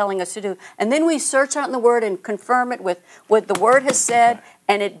God is telling us to do. And then we search out in the Word and confirm it with what the Word has said.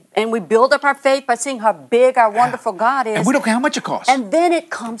 And we build up our faith by seeing how big our wonderful God is. And we don't care how much it costs. And then it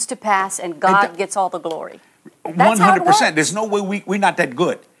comes to pass, and God gets all the glory. That's how it 100%. works. There's no way we're not that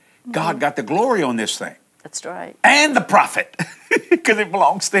good. God got the glory on this thing. That's right. And the prophet, because it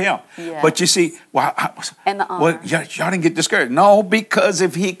belongs to him. Yeah. But you see, And the honor. well, y'all didn't get discouraged. No, because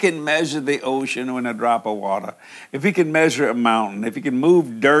if he can measure the ocean in a drop of water, if he can measure a mountain, if he can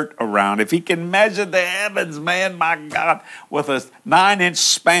move dirt around, if he can measure the heavens, man, my God, with a 9-inch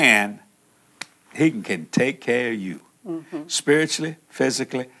span, he can take care of you spiritually,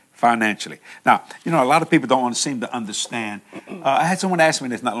 physically, financially. Now, you know, a lot of people don't seem to understand. I had someone ask me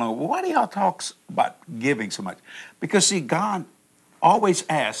this not long ago, well, why do y'all talk about giving so much? Because, see, God always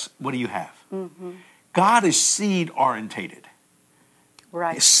asks, what do you have? God is seed-orientated.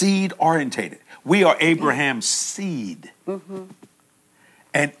 Right. Seed-orientated. We are Abraham's seed.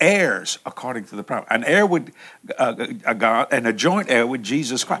 And heirs, according to the promise. An heir with God and a joint heir with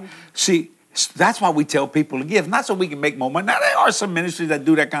Jesus Christ. See, that's why we tell people to give, not so we can make more money. Now, there are some ministries that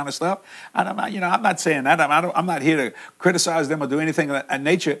do that kind of stuff. And I'm not saying that. I'm not here to criticize them or do anything of that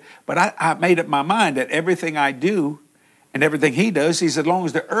nature. But I made up my mind that everything I do and everything he does, he said, as long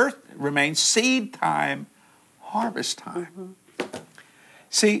as the earth remains, seed time, harvest time.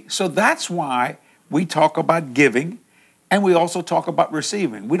 See, so that's why we talk about giving and we also talk about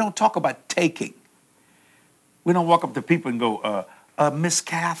receiving. We don't talk about taking. We don't walk up to people and go, Miss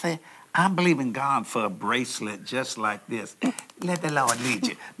Kathy, I'm believing God for a bracelet just like this. Let the Lord lead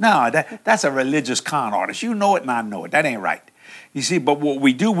you. No, that's a religious con artist. You know it and I know it. That ain't right. You see, but what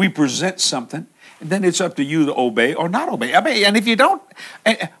we do, we present something, and then it's up to you to obey or not obey. I mean, and if you don't,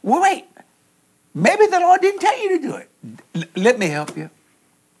 well, wait, maybe the Lord didn't tell you to do it. Let me help you.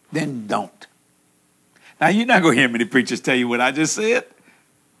 Then don't. Now, you're not going to hear many preachers tell you what I just said.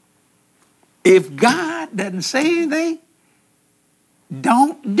 If God doesn't say anything,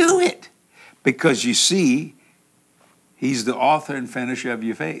 don't do it. Because you see, he's the author and finisher of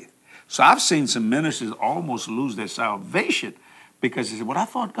your faith. So I've seen some ministers almost lose their salvation because they said, well, I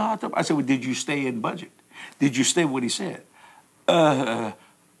thought God told me. I said, well, did you stay in budget? Did you stay what he said?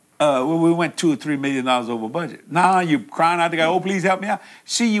 Well, we went $2 or $3 million over budget. Now you're crying out to God, oh, please help me out.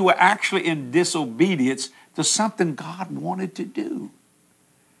 See, you were actually in disobedience to something God wanted to do.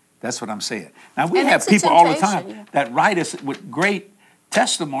 That's what I'm saying. Now, we have people all the time that write us with great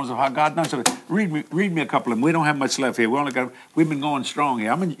testimonies of how God done something. Read me a couple of them. We don't have much left here. We've been going strong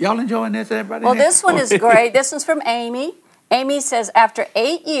here. Y'all enjoying this, everybody? Well, this one is great. This one's from Amy. Amy says, after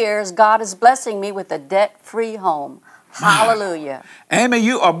 8 years, God is blessing me with a debt-free home. Hallelujah. Amy,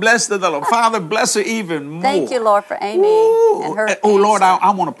 you are blessed of the Lord. Father, bless her even more. Thank you, Lord, for Amy and her Oh, Lord, I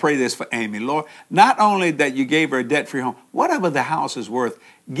want to pray this for Amy. Lord, not only that you gave her a debt-free home, whatever the house is worth,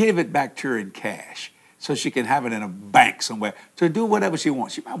 give it back to her in cash so she can have it in a bank somewhere to do whatever she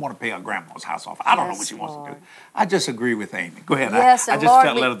wants. She might want to pay her grandma's house off. I don't know what she wants to do. I just agree with Amy. Go ahead. Yes, I just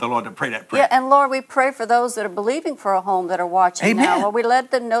felt led of the Lord to pray that prayer. Yeah, and Lord, we pray for those that are believing for a home that are watching now. Lord, we let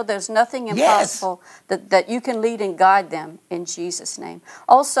them know there's nothing impossible, that you can lead and guide them in Jesus' name.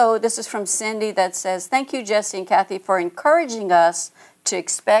 Also, this is from Cindy that says, thank you, Jesse and Kathy, for encouraging us to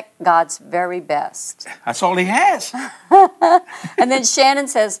expect God's very best. That's all he has. And then Shannon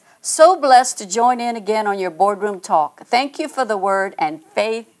says, so blessed to join in again on your boardroom talk. Thank you for the word and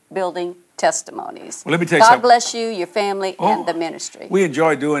faith-building testimonies. Well, let me tell you something. God bless you, your family, and the ministry. We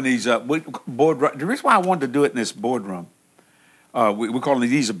enjoy doing these boardroom. The reason why I wanted to do it in this boardroom, we call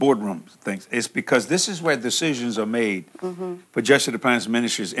these boardroom things, is because this is where decisions are made for Jesse Duplantis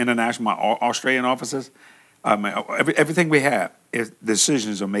Ministries International, my Australian offices. Everything we have,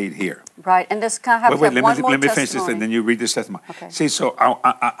 decisions are made here. Right, and this kind of let me finish this, and then you read this testimony. Okay. See, so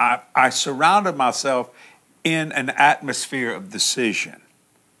I surrounded myself in an atmosphere of decision.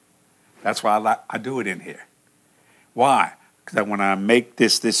 That's why I do it in here. Why? Because when I make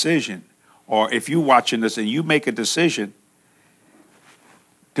this decision, or if you're watching this and you make a decision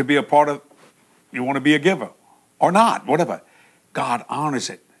to be a part of, you want to be a giver or not, whatever, God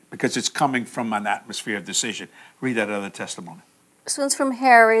honors it. Because it's coming from an atmosphere of decision. Read that other testimony. This one's from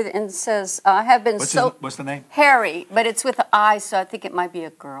Harry and says, I have been What's the name? Harry, but it's with an I, so I think it might be a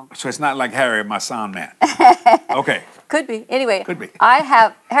girl. So it's not like Harry, my sound man. Okay. Could be. Anyway. Could be. I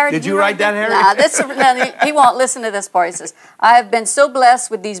have, Harry. Did you write that, Harry? Nah, he won't listen to this part. He says, I have been so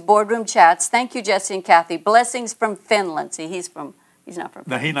blessed with these boardroom chats. Thank you, Jesse and Kathy. Blessings from Finland. See, he's not from Finland.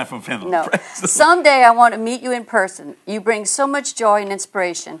 No, he's not from Finland. No. Someday I want to meet you in person. You bring so much joy and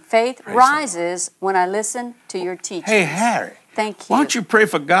inspiration. Faith rises when I listen to your teachings. Hey, Harry. Thank you. Why don't you pray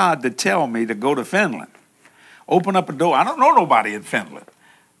for God to tell me to go to Finland? Open up a door. I don't know nobody in Finland.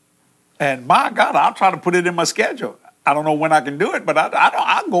 And my God, I'll try to put it in my schedule. I don't know when I can do it, but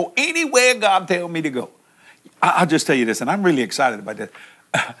I'll go anywhere God tells me to go. I'll just tell you this, and I'm really excited about this.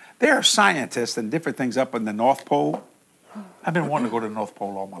 There are scientists and different things up in the North Pole. I've been wanting to go to the North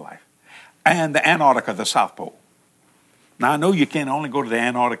Pole all my life. And the Antarctica, the South Pole. Now, I know you can only go to the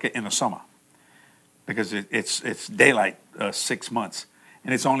Antarctica in the summer because it's daylight 6 months.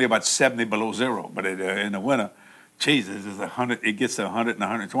 And it's only about 70 below zero. But in the winter, Jesus, it's 100. It gets to 100 and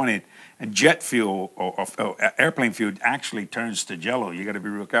 120. And jet fuel or airplane fuel actually turns to jello. You got to be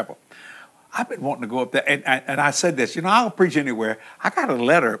real careful. I've been wanting to go up there. And I said this, I'll preach anywhere. I got a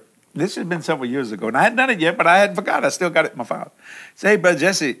letter. This has been several years ago. And I hadn't done it yet, but I hadn't forgot. I still got it in my file. Say, hey, Brother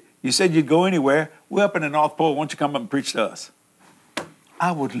Jesse, you said you'd go anywhere. We're up in the North Pole. Why don't you come up and preach to us?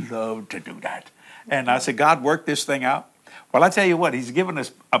 I would love to do that. And I said, God, work this thing out. Well, I tell you what, he's given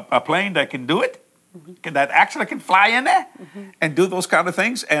us a plane that can do it, that actually can fly in there and do those kind of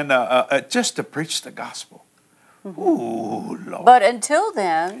things, and just to preach the gospel. Ooh, Lord. But until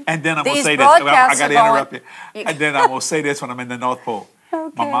then, and then I'm going to say this. Well, I got to interrupt you. And then I'm going to say this when I'm in the North Pole.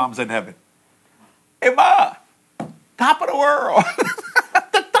 Okay. My mom's in heaven. Hey, Ma, top of the world.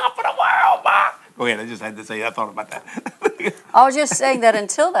 The top of the world, Ma. Go ahead. I just had to say I thought about that. I was just saying that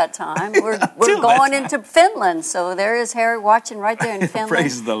until that time, we're going into Finland. So there is Harry watching right there in Finland.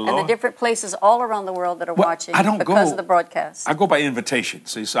 Praise the Lord. And the different places all around the world that are watching because of the broadcast. I go by invitation.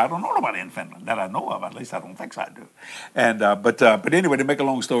 See, so I don't know nobody in Finland that I know of. At least I don't think so I do. And but anyway, to make a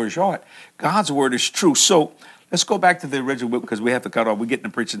long story short, God's word is true. So let's go back to the original book because we have to cut off. We're getting to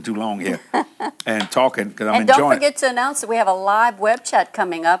preaching too long here and talking because I'm enjoying it. And don't forget to announce that we have a live web chat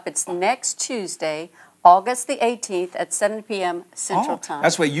coming up. It's next Tuesday, August the 18th at 7 p.m. Central Time.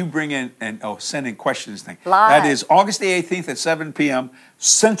 That's where you bring in and send in questions thing. Live. That is August the 18th at 7 p.m.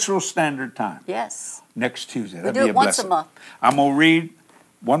 Central Standard Time. Yes. Next Tuesday. We do it once a month. I'm going to read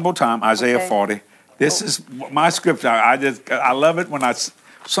one more time Isaiah 40. This is my scripture. I love it when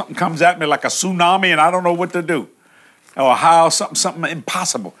something comes at me like a tsunami and I don't know what to do. Or how something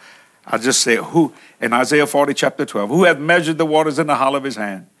impossible. I just say, who, in Isaiah 40, chapter 12, who hath measured the waters in the hollow of his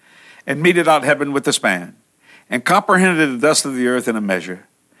hand, and meted out heaven with a span, and comprehended the dust of the earth in a measure,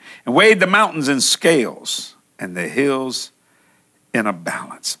 and weighed the mountains in scales, and the hills in a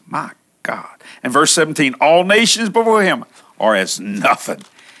balance. My God. And verse 17, all nations before him are as nothing,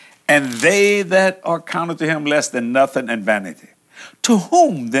 and they that are counted to him less than nothing and vanity. To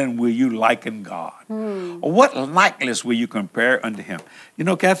whom then will you liken God? Or what likeness will you compare unto him?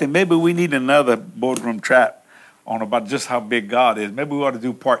 Kathy, maybe we need another boardroom chat on about just how big God is. Maybe we ought to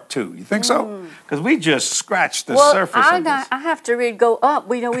do part 2. You think so? Because we just scratched the surface of this. I have to go up.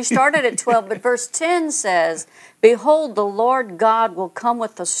 We started at 12, but verse 10 says, behold, the Lord God will come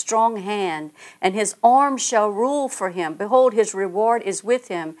with a strong hand, and his arm shall rule for him. Behold, his reward is with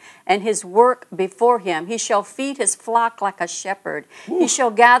him, and his work before him. He shall feed his flock like a shepherd. Ooh. He shall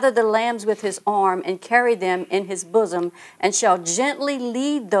gather the lambs with his arm, and carry them in his bosom, and shall gently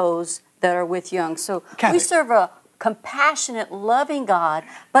lead those that are with young. So we serve a compassionate, loving God,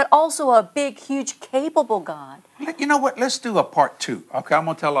 but also a big, huge, capable God. You know what? Let's do a part 2. Okay, I'm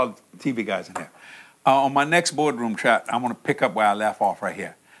going to tell all the TV guys in there. On my next boardroom chat, I'm going to pick up where I left off right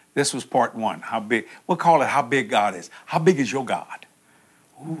here. This was part 1. How big? We'll call it how big God is. How big is your God?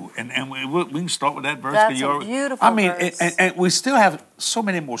 Ooh, and we can start with that verse. That's a beautiful verse. And we still have so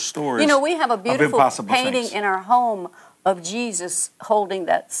many more stories. We have a beautiful painting in our home of Jesus holding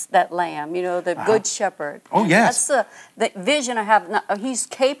that lamb, the good shepherd. Oh, yes. That's the vision I have. He's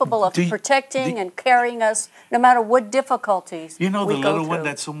capable of protecting and carrying us no matter what difficulties we go the little through. one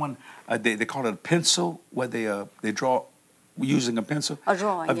that someone, they call it a pencil, where they draw using a pencil. A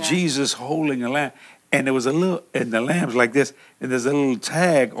drawing, of Jesus holding a lamb. And there was and the lamb's like this, and there's a little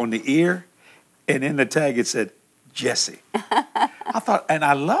tag on the ear, and in the tag it said, Jesse. I thought, and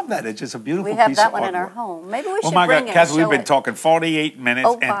I love that. It's just a beautiful piece of artwork. We have that one in our home. Maybe we should bring it and show Kathy, we've been talking 48 minutes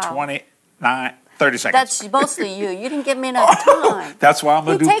and 30 seconds. That's mostly you. You didn't give me enough time. That's why I'm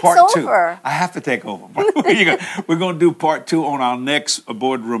going to do part 2. I have to take over. We're going to do part 2 on our next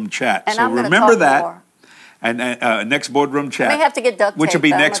boardroom chat. And so I'm remember that. More. And next boardroom chat. We have to get duct tape, which will be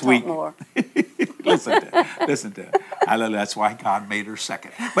next week. Listen to her. Hallelujah. That's why God made her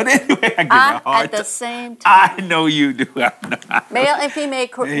second. But anyway, I give her a hard at the same time. I know you do. Male and female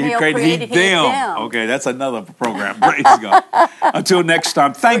created them. Okay, that's another program. Praise God. Until next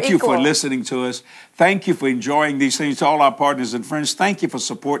time, thank you for listening to us. Thank you for enjoying these things. To all our partners and friends, thank you for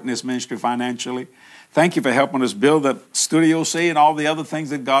supporting this ministry financially. Thank you for helping us build the Studio C and all the other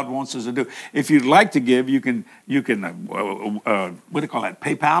things that God wants us to do. If you'd like to give, you can what do you call that,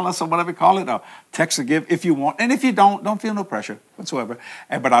 PayPal us or whatever you call it, or text to give if you want. And if you don't feel no pressure whatsoever.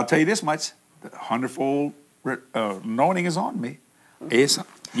 But I'll tell you this much, the 100-fold anointing is on me. You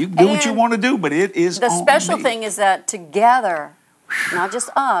can do what you want to do, but it is on me. The special thing is that together not just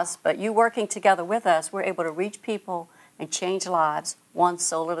us, but you working together with us, we're able to reach people and change lives one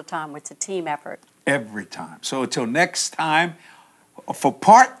soul at a time. It's a team effort. Every time. So until next time, for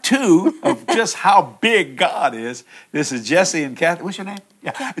part 2 of just how big God is, this is Jesse and Kathy. What's your name?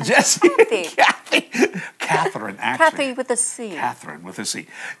 Yeah, Jesse and Kathy. Catherine, actually. Kathy with a C. Catherine with a C.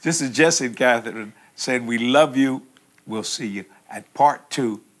 This is Jesse and Catherine saying we love you. We'll see you at part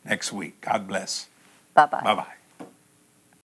 2 next week. God bless. Bye-bye. Bye-bye.